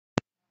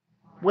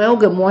Well,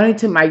 good morning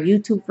to my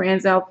YouTube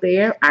friends out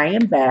there. I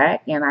am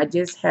back and I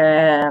just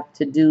have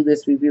to do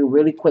this review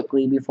really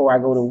quickly before I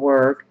go to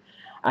work.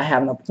 I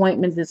have an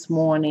appointment this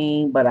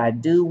morning, but I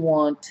do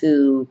want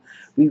to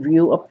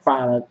review a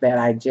product that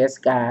I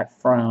just got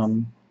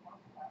from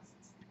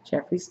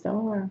Jeffree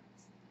Star.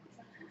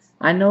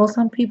 I know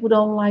some people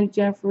don't like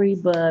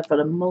Jeffree, but for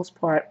the most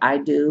part, I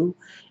do.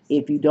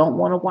 If you don't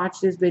want to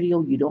watch this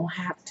video, you don't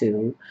have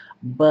to.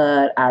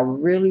 But I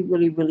really,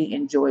 really, really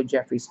enjoy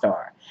Jeffree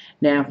Star.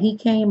 Now, he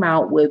came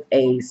out with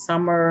a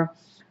summer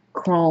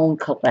chrome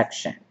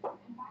collection.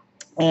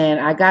 And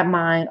I got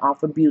mine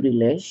off of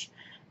Beautylish.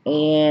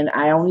 And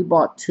I only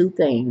bought two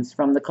things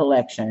from the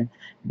collection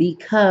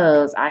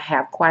because I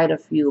have quite a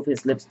few of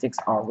his lipsticks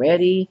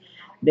already.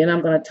 Then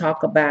I'm going to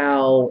talk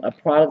about a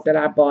product that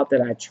I bought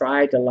that I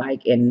tried to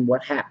like and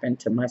what happened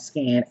to my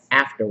skin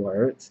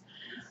afterwards.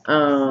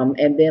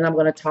 And then I'm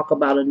going to talk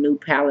about a new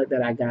palette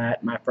that I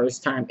got, my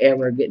first time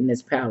ever getting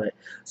this palette.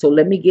 So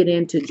let me get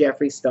into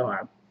Jeffree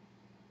Star.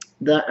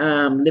 The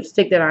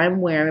lipstick that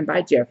I'm wearing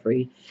by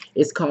Jeffree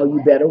is called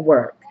You Better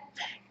Work,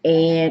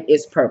 and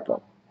it's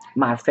purple,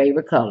 my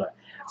favorite color.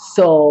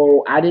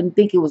 So I didn't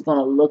think it was going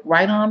to look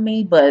right on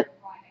me, but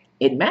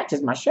it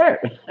matches my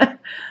shirt.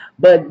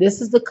 But this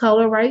is the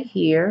color right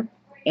here,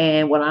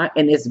 and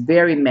it's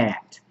very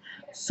matte.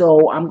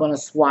 So I'm going to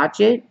swatch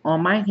it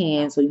on my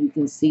hand so you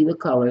can see the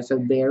color. So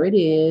there it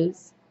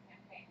is.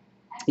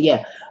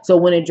 Yeah. So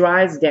when it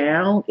dries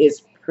down,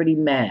 it's pretty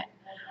matte.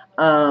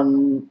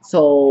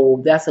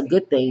 So that's a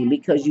good thing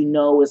because you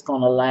know it's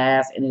going to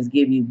last and it's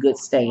give you good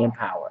staying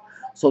power.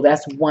 So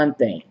that's one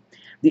thing.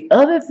 The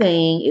other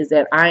thing is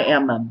that I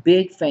am a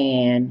big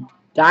fan,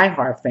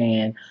 diehard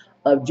fan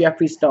of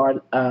Jeffree Star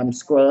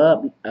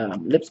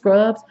lip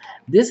scrubs.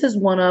 This is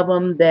one of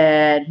them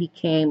that he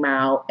came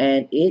out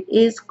and it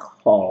is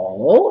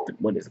called,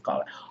 what is it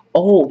called?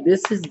 Oh,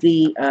 this is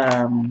the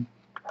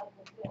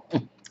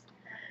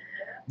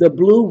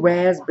blue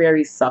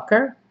raspberry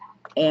sucker.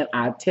 And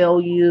I tell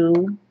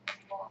you,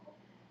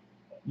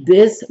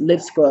 this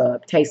lip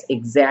scrub tastes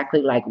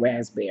exactly like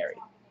raspberry.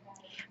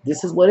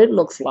 This is what it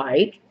looks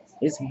like.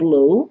 It's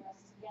blue.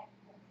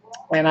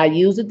 And I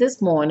used it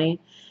this morning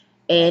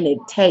and it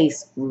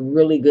tastes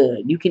really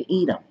good. You can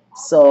eat them.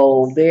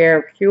 So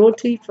they're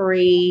cruelty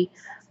free.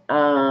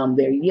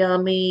 They're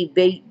yummy,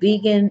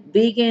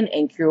 vegan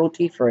and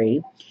cruelty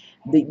free.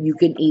 That you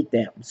can eat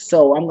them.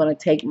 So I'm going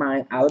to take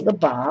mine out of the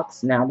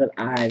box now that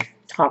I've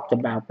talked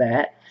about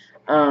that.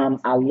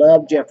 I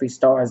love Jeffree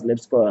Star's lip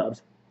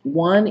scrubs.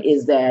 One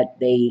is that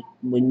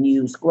when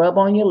you scrub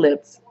on your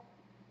lips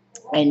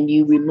and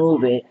you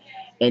remove it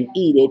and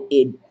eat it,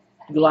 it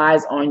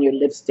glides on your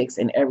lipsticks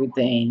and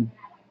everything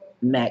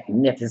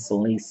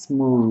magnificently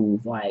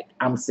smooth. Like,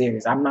 I'm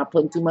serious. I'm not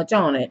putting too much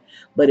on it,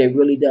 but it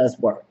really does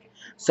work.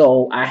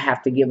 So I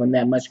have to give him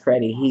that much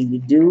credit. He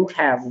do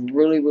have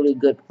really, really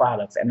good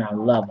products, and I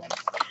love them.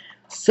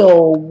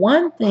 So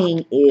one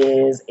thing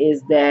is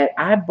that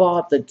I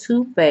bought the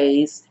Too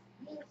Faced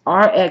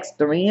RX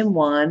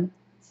 3-in-1.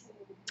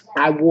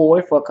 I wore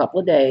it for a couple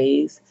of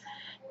days,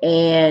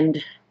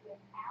 and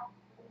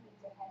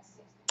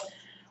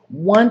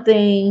one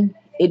thing,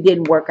 it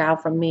didn't work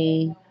out for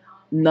me.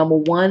 Number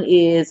one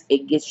is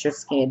it gets your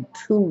skin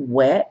too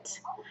wet,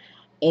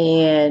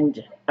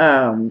 and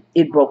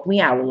it broke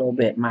me out a little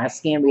bit. My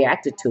skin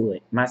reacted to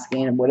it. My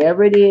skin,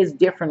 whatever it is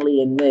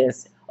differently in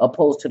this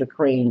opposed to the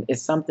cream,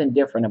 is something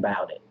different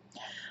about it.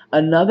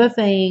 Another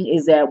thing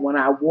is that when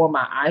I wore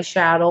my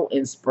eyeshadow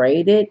and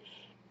sprayed it,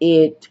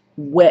 it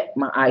wet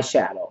my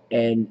eyeshadow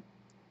and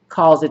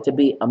caused it to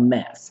be a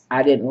mess.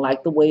 I didn't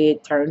like the way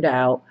it turned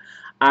out.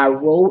 I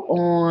wrote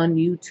on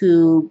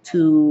YouTube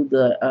to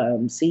the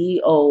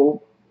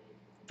CEO,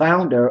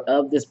 founder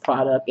of this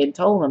product, and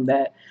told him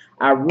that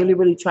I really,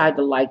 really tried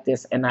to like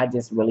this and I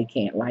just really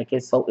can't like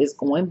it. So it's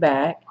going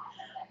back.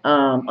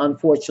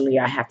 Unfortunately,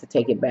 I have to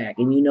take it back.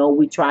 And you know,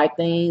 we try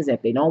things.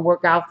 If they don't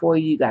work out for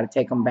you, you got to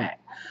take them back.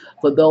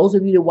 For those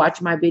of you that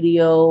watch my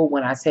video,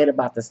 when I said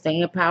about the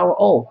staying power,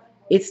 oh,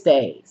 it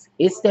stays.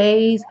 It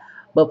stays.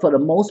 But for the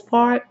most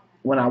part,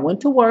 when I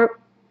went to work,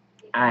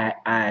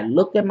 I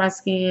looked at my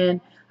skin.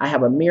 I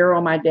have a mirror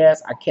on my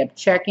desk. I kept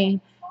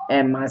checking,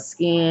 and my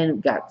skin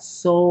got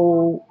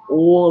so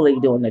oily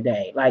during the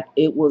day. Like,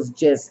 it was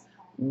just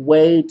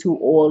way too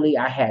oily.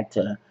 I had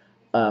to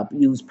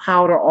use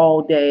powder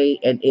all day,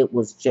 and it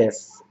was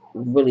just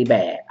really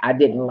bad. I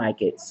didn't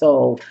like it.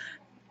 So,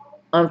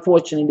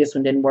 unfortunately, this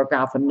one didn't work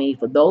out for me.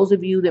 For those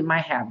of you that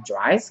might have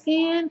dry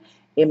skin,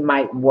 it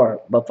might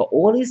work. But for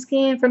oily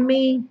skin, for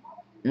me,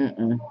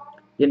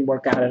 didn't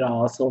work out at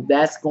all. So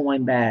that's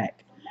going back.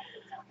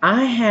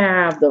 I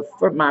have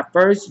my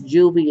first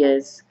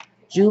Juvia's,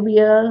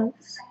 the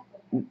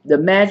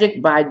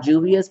Magic by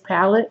Juvia's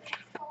palette.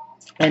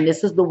 And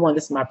this is the one,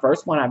 this is my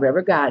first one I've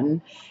ever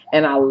gotten.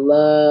 And I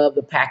love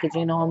the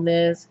packaging on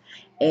this.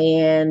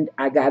 And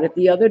I got it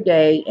the other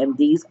day. And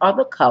these are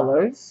the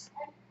colors.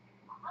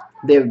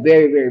 They're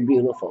very, very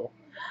beautiful.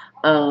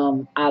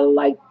 I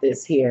like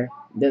this here.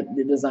 The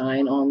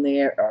design on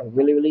there are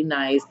really, really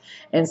nice.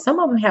 And some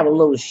of them have a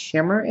little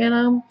shimmer in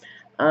them.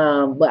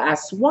 But I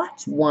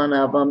swatched one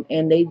of them,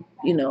 and they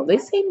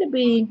seem to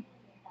be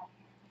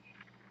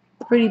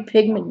pretty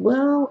pigment.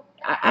 Well,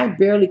 I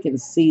barely can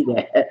see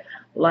that.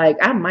 Like,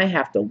 I might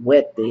have to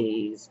wet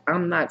these.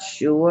 I'm not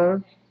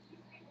sure,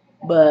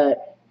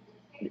 but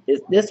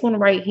this one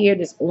right here,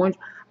 this orange,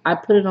 I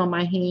put it on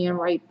my hand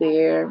right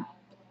there.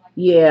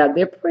 Yeah,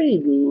 they're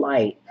pretty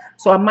light.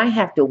 So I might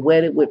have to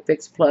wet it with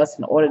Fix Plus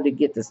in order to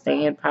get the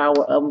staying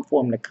power of them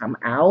for them to come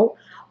out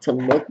to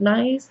look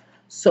nice.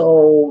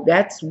 So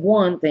that's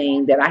one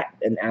thing that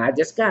and I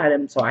just got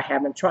them, so I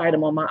haven't tried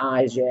them on my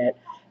eyes yet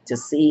to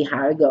see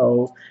how it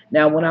goes.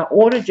 Now, when I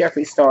ordered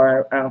Jeffree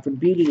Star for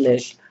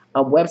Beautylish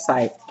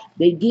website,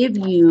 they give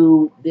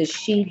you this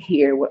sheet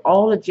here with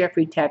all the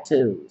Jeffree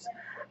tattoos.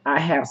 I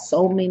have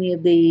so many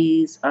of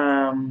these.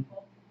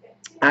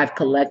 I've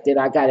collected,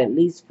 I got at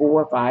least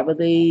 4 or 5 of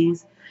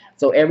these.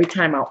 So every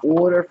time I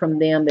order from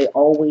them, they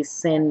always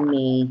send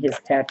me his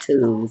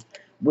tattoos,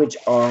 which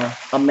are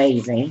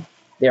amazing.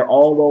 They're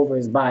all over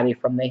his body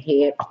from the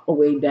head all the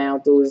way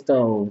down through his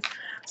toes.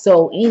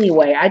 So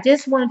anyway, I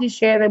just wanted to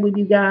share that with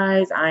you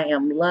guys. I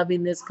am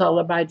loving this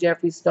color by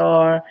Jeffree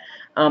Star.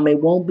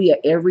 It won't be an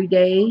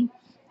everyday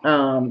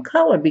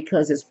color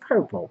because it's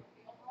purple.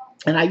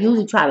 And I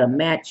usually try to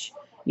match,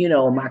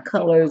 my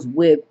colors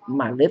with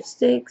my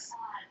lipsticks.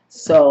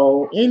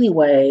 So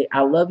anyway,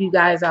 I love you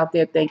guys out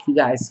there. Thank you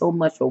guys so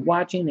much for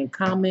watching and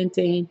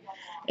commenting.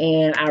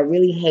 And I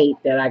really hate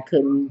that I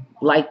couldn't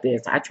like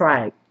this. I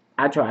tried,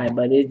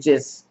 but it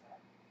just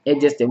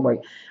didn't work.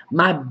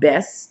 My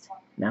best,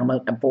 now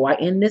before I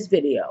end this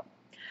video,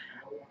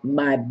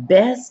 my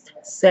best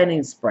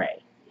setting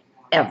spray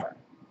ever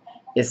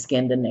is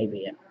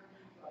Scandinavia.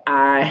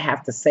 I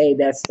have to say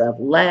that stuff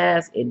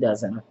lasts. It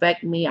doesn't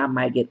affect me. I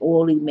might get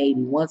oily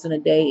maybe once in a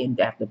day and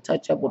have to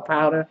touch up with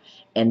powder,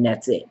 and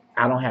that's it.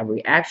 I don't have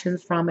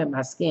reactions from it.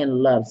 My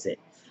skin loves it.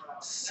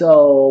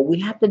 So we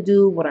have to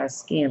do what our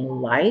skin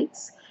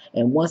likes,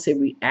 and once it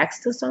reacts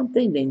to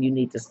something, then you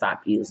need to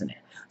stop using it.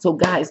 So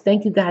guys,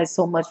 thank you guys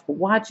so much for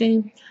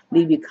watching.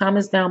 Leave your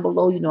comments down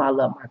below. You know I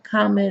love my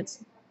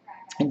comments.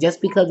 And just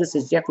because this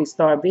is Jeffree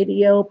Star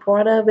video,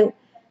 part of it,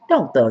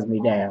 don't thumb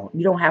me down.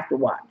 You don't have to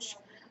watch.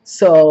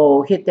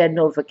 So hit that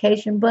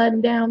notification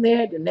button down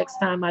there the next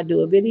time I do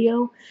a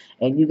video.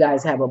 And you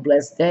guys have a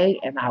blessed day.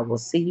 And I will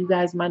see you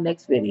guys in my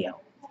next video.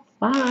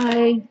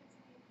 Bye.